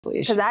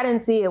Because I didn't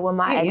see it when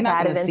my ex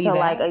had it until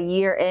like a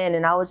year in,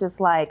 and I was just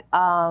like,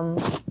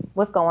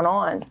 what's going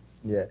on?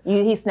 Yeah.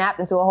 He snapped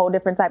into a whole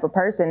different type of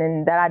person,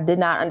 and that I did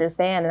not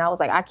understand. And I was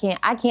like, I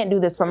can't do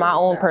this for my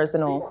own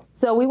personal.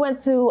 So we went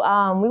to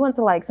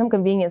like some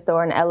convenience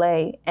store in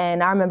LA,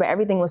 and I remember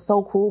everything was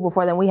so cool.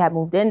 Before then, we had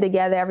moved in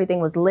together. Everything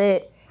was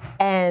lit.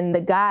 And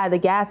the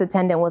gas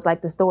attendant was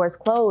like, the store is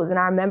closed. And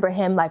I remember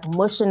him like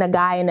mushing a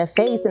guy in the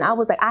face. And I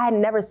was like, I had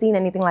never seen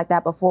anything like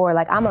that before.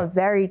 Like, I'm a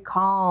very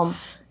calm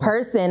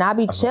person. I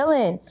be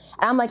chilling.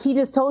 And I'm like, he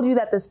just told you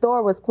that the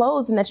store was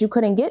closed and that you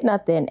couldn't get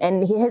nothing.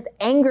 And his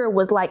anger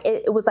was like,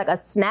 it was like a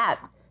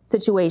snap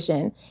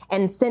situation.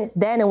 And since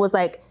then, it was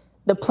like,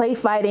 the play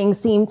fighting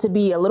seemed to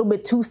be a little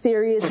bit too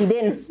serious. He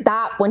didn't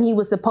stop when he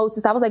was supposed to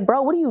stop. I was like,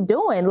 bro, what are you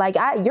doing? Like,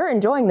 you're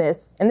enjoying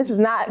this. And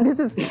I'm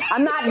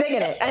not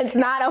digging it. It's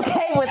not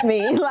okay with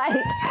me. Like,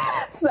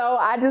 so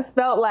I just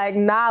felt like,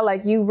 nah,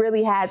 like you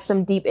really had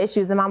some deep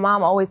issues. And my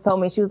mom always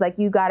told me, she was like,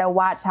 you gotta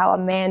watch how a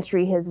man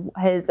treat his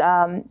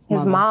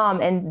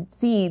mom and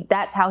see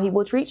that's how he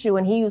will treat you.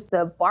 And he used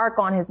to bark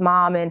on his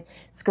mom and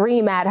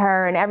scream at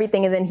her and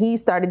everything. And then he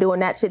started doing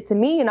that shit to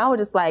me. And I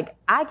was just like,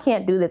 I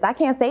can't do this. I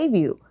can't save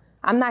you.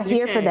 I'm not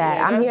here for that.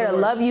 Yeah, I'm here to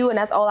love you, and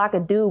that's all I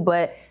could do,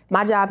 but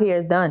my job here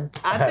is done.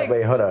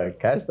 Wait, hold on.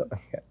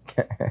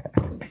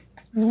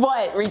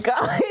 What, Rico?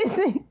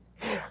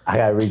 I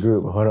gotta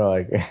regroup. Hold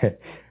on.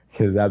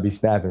 Because I be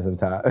snapping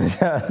sometimes.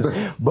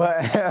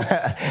 but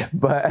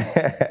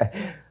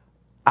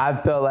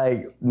I felt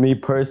like, me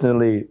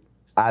personally,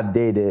 I've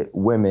dated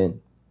women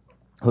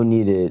who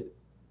needed,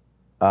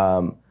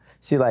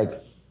 see,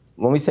 like,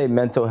 when we say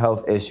mental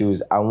health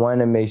issues, I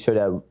want to make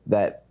sure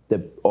that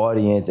the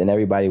audience and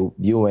everybody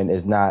viewing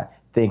is not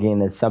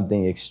thinking it's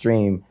something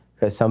extreme,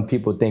 because some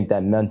people think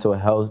that mental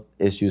health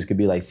issues could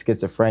be like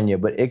schizophrenia,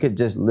 but it could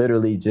just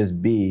literally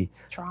just be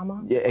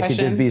trauma. Yeah, it could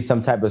just be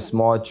some type of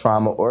small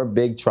trauma or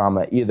big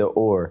trauma, either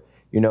or.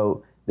 You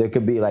know, there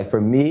could be, like, for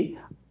me,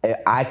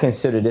 I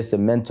consider this a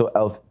mental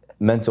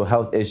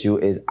health issue.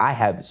 Is I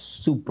have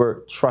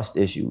super trust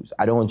issues.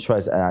 I don't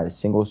trust not a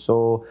single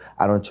soul.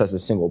 I don't trust a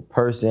single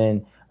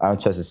person. I don't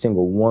trust a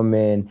single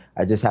woman.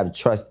 I just have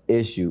trust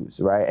issues,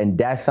 right? And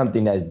that's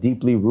something that's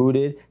deeply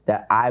rooted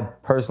that I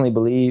personally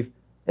believe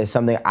is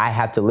something I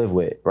have to live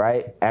with,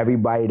 right?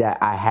 Everybody that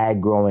I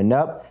had growing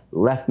up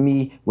left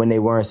me when they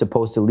weren't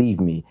supposed to leave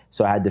me.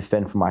 So I had to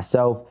fend for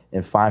myself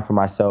and find for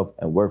myself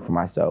and work for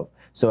myself.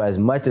 So as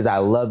much as I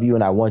love you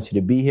and I want you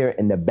to be here,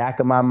 in the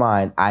back of my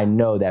mind, I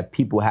know that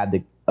people have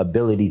the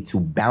ability to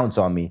bounce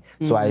on me.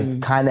 So I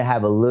kind of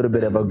have a little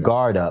bit of a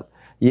guard up.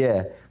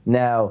 Yeah.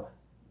 Now,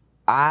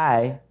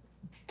 I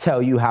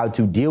tell you how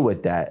to deal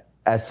with that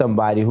as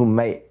somebody who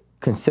might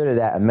consider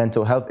that a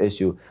mental health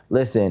issue.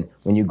 Listen,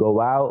 when you go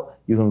out,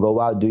 you can go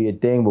out, do your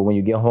thing, but when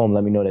you get home,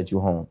 let me know that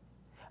you're home.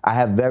 I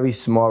have very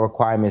small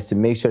requirements to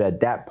make sure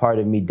that that part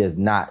of me does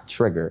not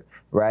trigger,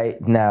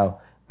 right? Now,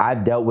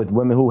 I've dealt with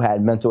women who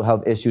had mental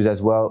health issues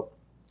as well,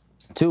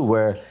 too,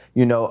 where,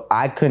 you know,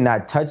 I could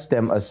not touch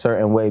them a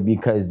certain way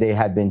because they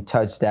had been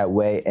touched that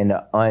way in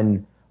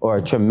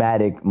a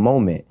traumatic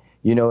moment.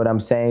 You know what I'm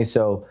saying?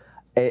 So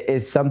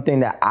it's something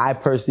that I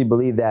personally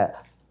believe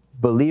that,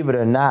 believe it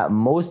or not,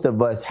 most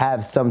of us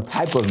have some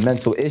type of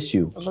mental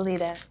issue. I believe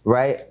that.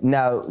 Right?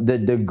 Now, the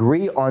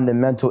degree on the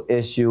mental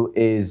issue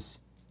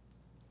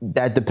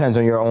that depends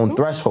on your own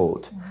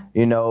threshold.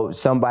 You know,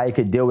 somebody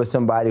could deal with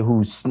somebody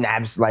who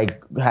snaps,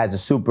 like has a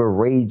super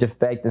rage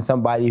effect,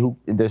 and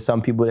there's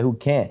some people who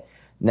can't.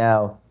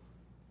 Now,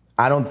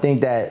 I don't think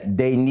that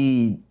they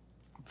need,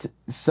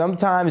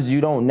 sometimes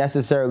you don't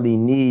necessarily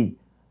need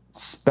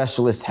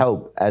specialist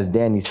help, as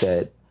Danny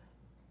said.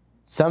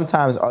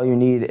 Sometimes all you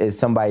need is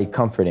somebody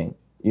comforting.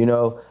 You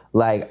know,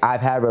 like,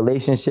 I've had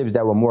relationships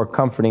that were more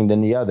comforting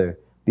than the other,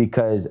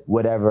 because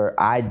whatever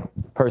I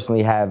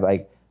personally have,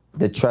 like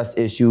the trust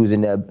issues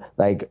and the,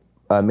 like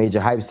Major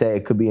Hype said,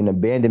 it could be an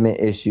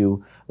abandonment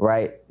issue,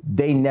 right?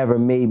 They never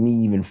made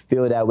me even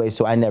feel that way,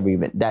 so I never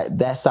even,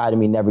 that side of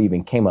me never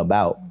even came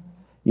about.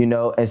 You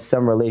know, and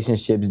some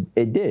relationships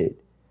it did.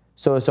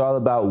 So it's all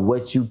about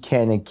what you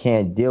can and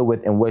can't deal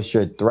with and what's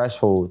your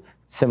threshold,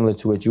 similar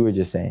to what you were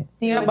just saying.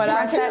 Yeah, but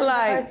I feel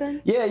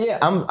like, yeah,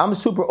 I'm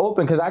super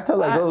open, because I tell,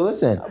 like, yo,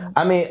 listen,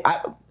 I mean,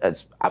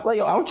 I'm like,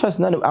 yo, I don't trust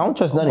none of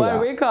y'all. But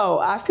Rico,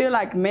 I feel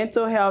like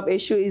mental health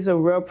issue is a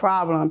real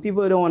problem.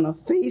 People don't want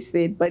to face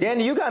it. But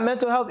Danny, you got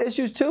mental health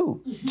issues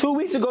too. 2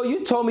 weeks ago,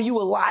 you told me you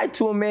would lie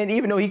to a man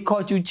even though he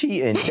caught you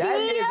cheating. That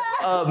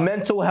is a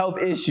mental health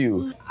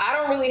issue. I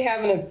don't really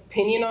have an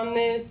opinion on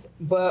this,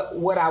 but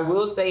what I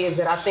will say is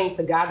that I think,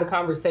 to guide the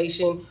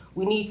conversation,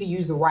 we need to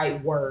use the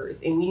right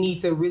words, and we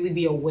need to really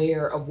be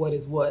aware of what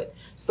is what.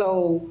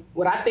 So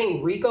what I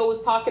think Rico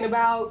was talking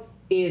about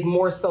is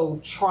more so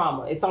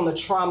trauma. It's on the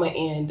trauma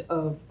end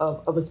of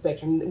a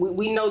spectrum.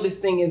 We know this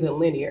thing isn't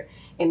linear.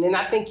 And then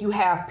I think you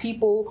have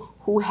people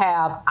who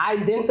have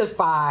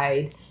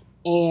identified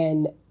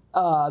and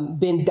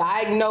been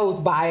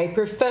diagnosed by a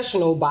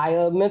professional, by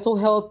a mental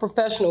health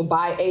professional,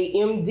 by a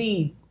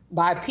MD,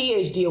 by a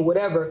PhD or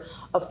whatever,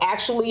 of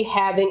actually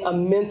having a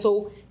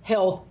mental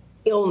health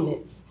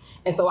illness.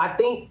 And so I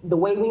think the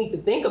way we need to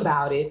think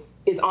about it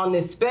is on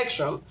this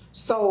spectrum.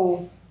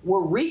 So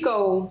what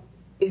Rico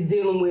is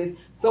dealing with,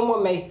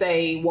 someone may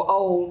say, well,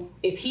 oh,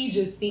 if he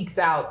just seeks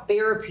out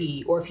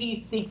therapy or if he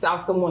seeks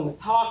out someone to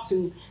talk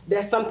to,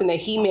 that's something that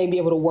he may be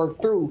able to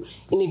work through.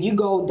 And if you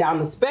go down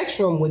the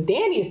spectrum, what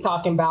Danny is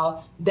talking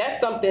about, that's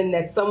something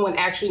that someone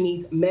actually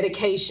needs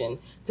medication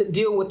to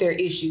deal with their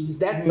issues.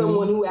 That's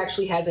someone who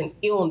actually has an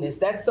illness.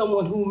 That's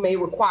someone who may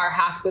require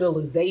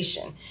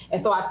hospitalization. And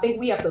so I think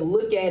we have to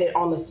look at it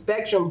on the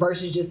spectrum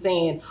versus just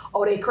saying,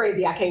 oh, they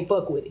crazy, I can't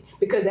fuck with it.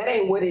 Because that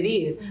ain't what it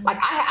is. Like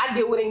I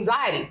deal with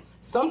anxiety.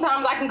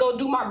 Sometimes I can go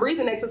do my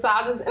breathing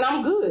exercises and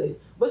I'm good.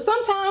 But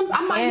sometimes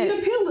I might need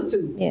a pill or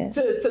two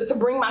to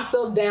bring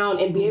myself down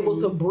and be able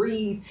to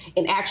breathe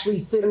and actually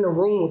sit in a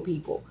room with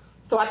people.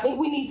 So I think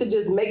we need to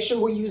just make sure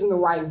we're using the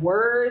right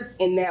words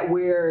and that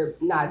we're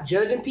not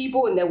judging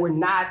people and that we're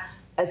not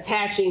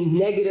attaching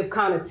negative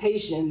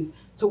connotations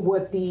to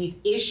what these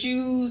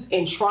issues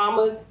and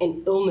traumas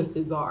and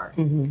illnesses are.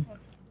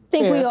 I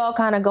think we all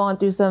kind of going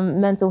through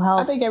some mental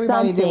health. I think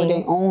everybody deal with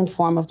their own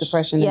form of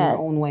depression in their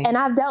own way. And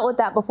I've dealt with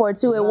that before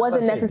too. It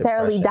wasn't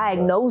necessarily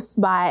diagnosed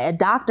by a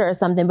doctor or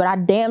something, but I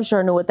damn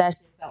sure knew what that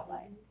shit felt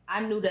like. I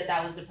knew that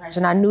that was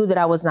depression. I knew that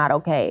I was not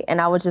okay. And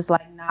I was just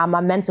like, nah,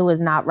 my mental is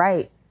not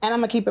right. And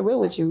I'm gonna keep it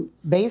real with you.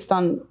 Based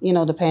on,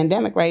 the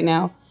pandemic right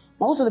now,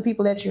 most of the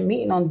people that you're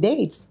meeting on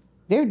dates,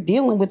 they're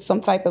dealing with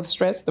some type of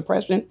stress,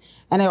 depression,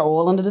 and they're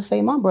all under the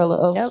same umbrella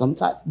of some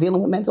type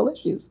dealing with mental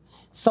issues.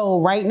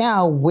 So right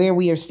now, where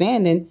we are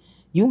standing,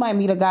 you might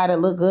meet a guy that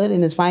look good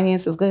and his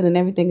finances is good and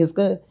everything is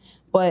good.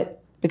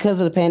 But because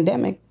of the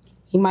pandemic,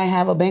 he might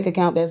have a bank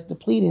account that's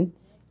depleting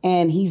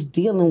and he's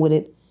dealing with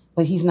it,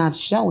 but he's not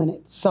showing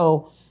it.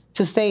 So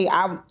to say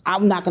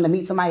I'm not going to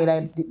meet somebody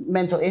that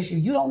mental issue,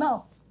 you don't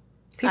know.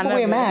 People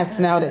wear masks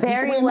nowadays.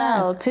 Very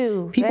well,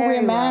 too. People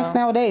wear masks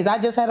nowadays. I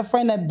just had a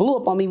friend that blew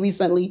up on me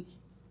recently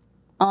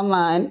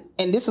online,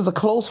 and this is a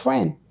close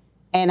friend.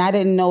 And I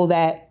didn't know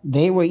that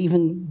they were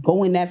even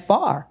going that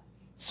far.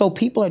 So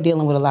people are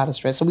dealing with a lot of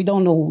stress. So we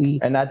don't know who we...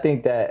 And I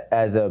think that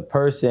as a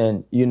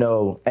person,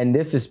 and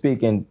this is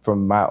speaking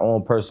from my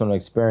own personal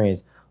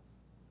experience,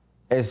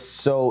 it's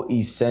so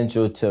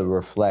essential to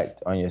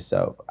reflect on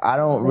yourself. I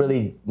don't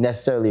really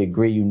necessarily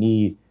agree you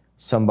need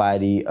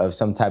somebody of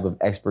some type of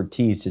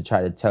expertise to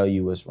try to tell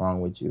you what's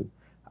wrong with you.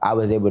 I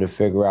was able to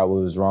figure out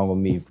what was wrong with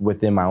me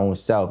within my own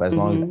self as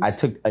long as I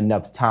took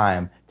enough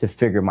time to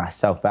figure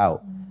myself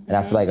out. And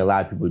I feel like a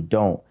lot of people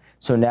don't.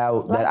 So now a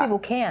lot of people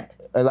can't.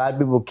 A lot of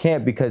people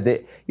can't because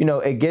it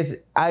gets,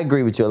 I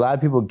agree with you. A lot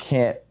of people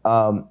can't.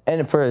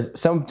 And for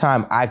some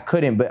time I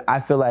couldn't, but I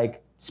feel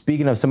like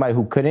speaking of somebody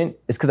who couldn't,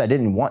 it's because I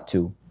didn't want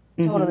to.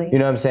 Totally. You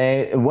know what I'm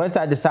saying? Once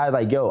I decided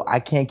like, yo, I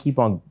can't keep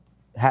on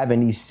having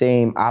these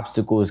same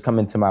obstacles come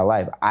into my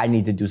life. I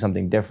need to do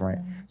something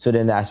different. So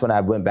then that's when I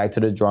went back to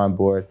the drawing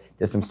board,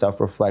 did some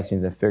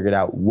self-reflections and figured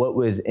out what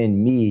was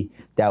in me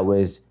that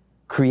was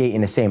creating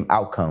the same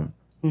outcome,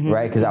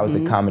 right? Because I was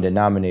the common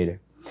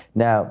denominator.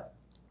 Now,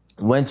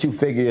 once you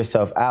figure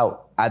yourself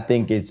out, I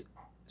think it's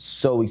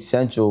so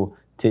essential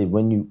to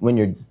when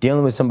you're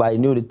dealing with somebody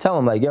new to tell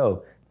them like,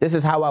 yo, this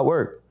is how I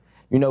work.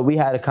 We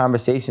had a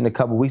conversation a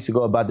couple weeks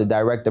ago about the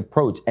direct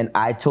approach, and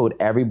I told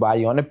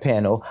everybody on the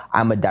panel,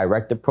 I'm a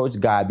direct approach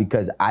guy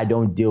because I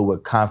don't deal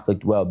with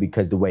conflict well,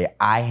 because the way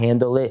I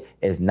handle it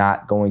is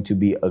not going to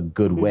be a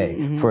good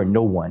way for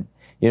no one.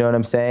 You know what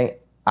I'm saying?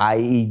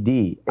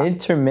 IED,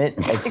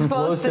 intermittent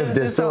explosive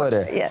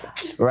disorder,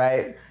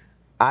 right?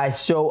 I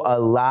show a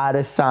lot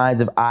of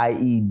signs of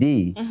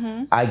IED.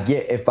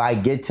 If I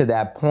get to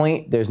that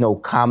point, there's no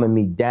calming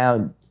me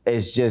down.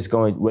 It's just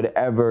going,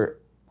 whatever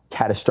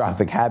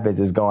catastrophic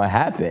happens is going to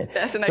happen.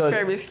 That's an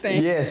Aquarius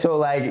thing. Yeah, so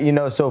like,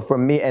 so for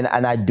me, and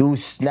I do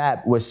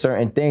snap with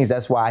certain things.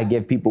 That's why I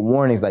give people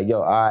warnings like,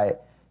 yo, all right,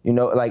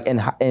 like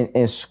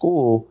in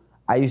school,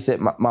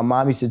 my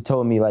mom used to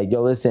tell me like,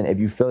 yo, listen, if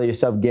you feel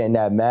yourself getting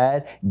that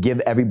mad, give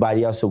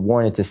everybody else a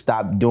warning to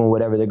stop doing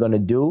whatever they're going to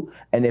do.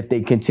 And if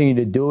they continue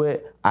to do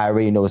it, I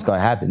already know what's going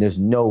to happen. There's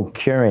no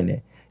curing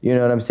it. You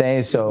know what I'm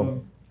saying?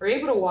 So... Are you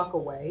able to walk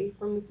away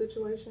from the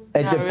situation?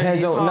 It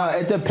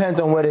depends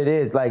on what it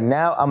is. Like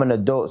now I'm an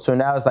adult, so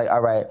now it's like,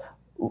 all right,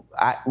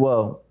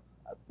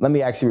 let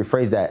me actually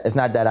rephrase that. It's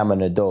not that I'm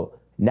an adult.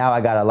 Now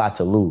I got a lot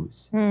to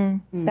lose.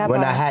 When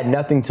I had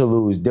nothing to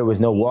lose, there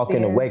was no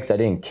walking away because I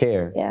didn't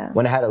care.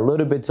 When I had a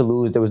little bit to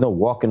lose, there was no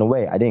walking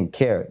away. I didn't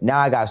care. Now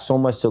I got so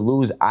much to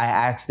lose, I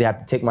actually have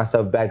to take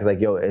myself back.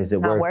 Like, yo, is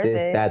it worth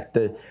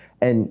this?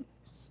 And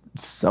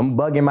some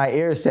bug in my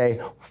ear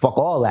say, fuck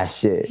all that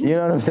shit. You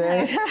know what I'm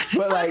saying?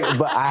 but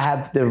I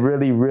have to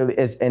really,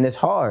 it's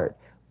hard.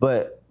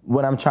 But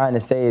what I'm trying to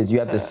say is you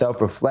have to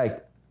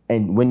self-reflect.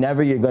 And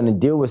whenever you're going to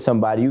deal with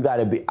somebody, you got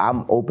to be,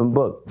 I'm open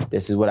book.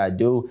 This is what I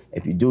do.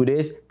 If you do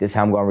this, this is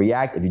how I'm going to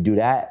react. If you do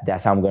that,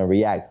 that's how I'm going to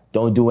react.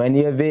 Don't do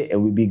any of it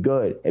and we'll be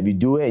good. If you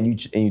do it and you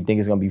think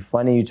it's going to be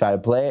funny, you try to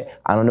play it,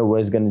 I don't know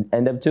where it's going to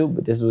end up to,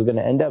 but this is what's going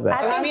to end up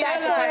at. Let me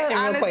ask a question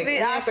real quick.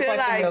 Honestly, I feel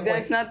like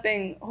there's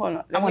nothing, hold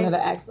on. I wanted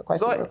to ask the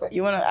question real quick.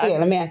 You want to ask? Yeah,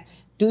 let me ask.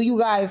 do you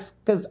guys,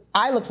 because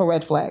I look for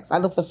red flags. I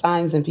look for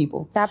signs in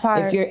people. That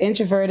part. If you're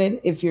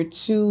introverted, if you're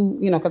too,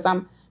 because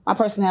my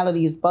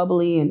personality is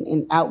bubbly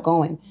and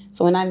outgoing.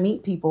 So when I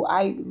meet people,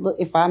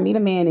 if I meet a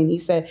man and he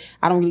said,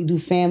 I don't really do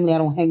family, I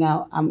don't hang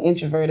out, I'm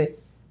introverted,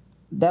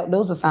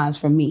 those are signs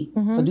for me.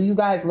 So do you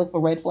guys look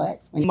for red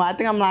flags? I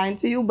think I'm lying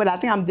to you, but I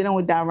think I'm dealing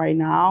with that right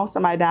now.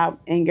 Somebody that have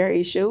anger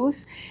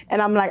issues.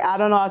 And I'm like, I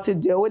don't know how to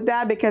deal with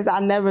that because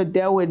I never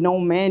dealt with no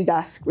man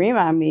that scream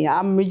at me.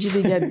 I'm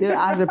usually get dealt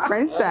as a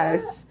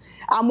princess.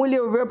 I'm really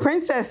a real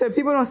princess, so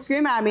people don't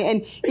scream at me.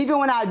 And even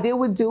when I deal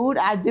with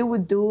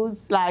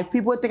dudes, like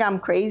people think I'm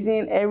crazy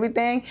and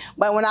everything.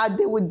 But when I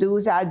deal with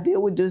dudes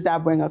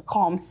that bring a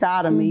calm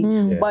side of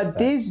me. But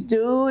this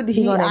dude,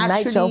 he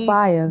actually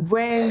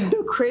brings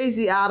the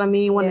crazy out of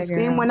me when to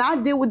scream. Girl. When I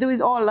deal with dudes,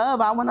 it's all love.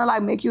 I want to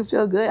like make you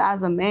feel good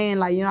as a man.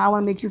 Like, I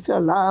want to make you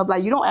feel love.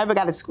 Like, you don't ever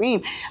got to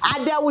scream.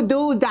 I dealt with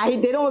dudes that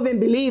they don't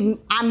even believe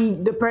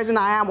I'm the person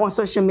I am on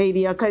social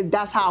media because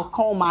that's how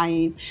calm I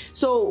am.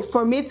 So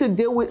for me to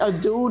deal with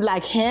a dude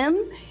like him,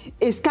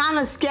 it's kind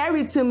of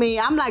scary to me.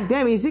 I'm like,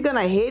 damn, is he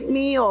gonna hit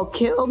me or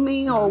kill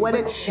me or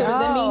whatever? So does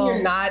that mean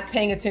you're not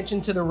paying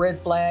attention to the red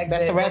flags?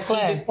 That's a red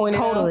flag. Just pointed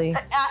Totally.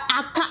 out?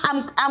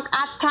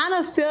 I kind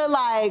of feel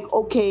like,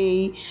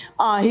 okay,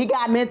 he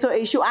got mental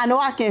issue. I know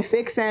I can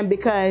fix him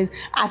because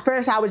at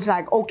first I was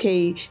like,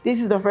 okay,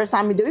 this is the first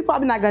time he do it. He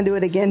probably not gonna do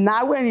it again.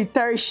 Now we're in his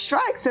third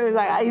strike, so it's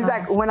like he's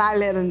like when I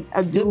let him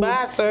do.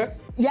 Goodbye, sir.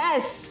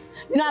 Yes,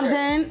 you know what I'm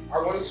saying. I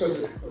want to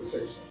switch the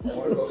conversation. I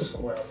want to go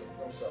somewhere else.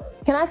 I'm sorry.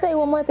 Can I say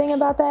one more thing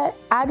about that?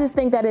 I just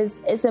think that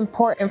it's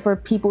important for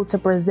people to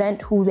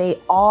present who they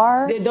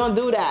are. They don't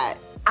do that.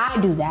 I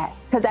do that.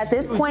 Because at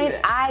this point,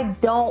 I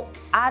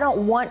don't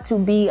want to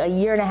be a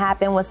year and a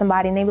half in with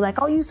somebody and they be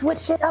like, oh, you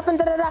switched shit up and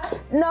da-da-da.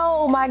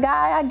 No, my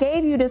guy, I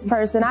gave you this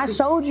person. I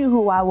showed you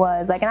who I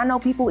was. Like, and I know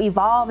people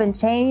evolve and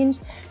change,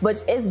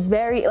 but it's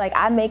very, like,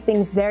 I make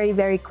things very,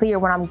 very clear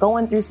when I'm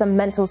going through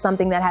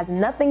something that has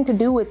nothing to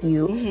do with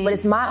you, but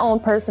it's my own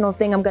personal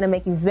thing. I'm going to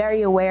make you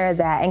very aware of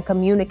that and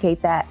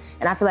communicate that.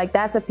 And I feel like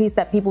that's a piece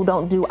that people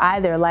don't do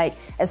either. Like,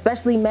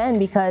 especially men,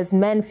 because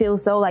men feel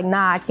so like,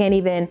 nah, I can't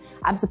even,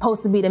 I'm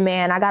supposed to be the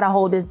man. I got to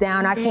hold this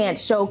down. I can't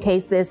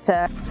showcase this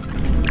to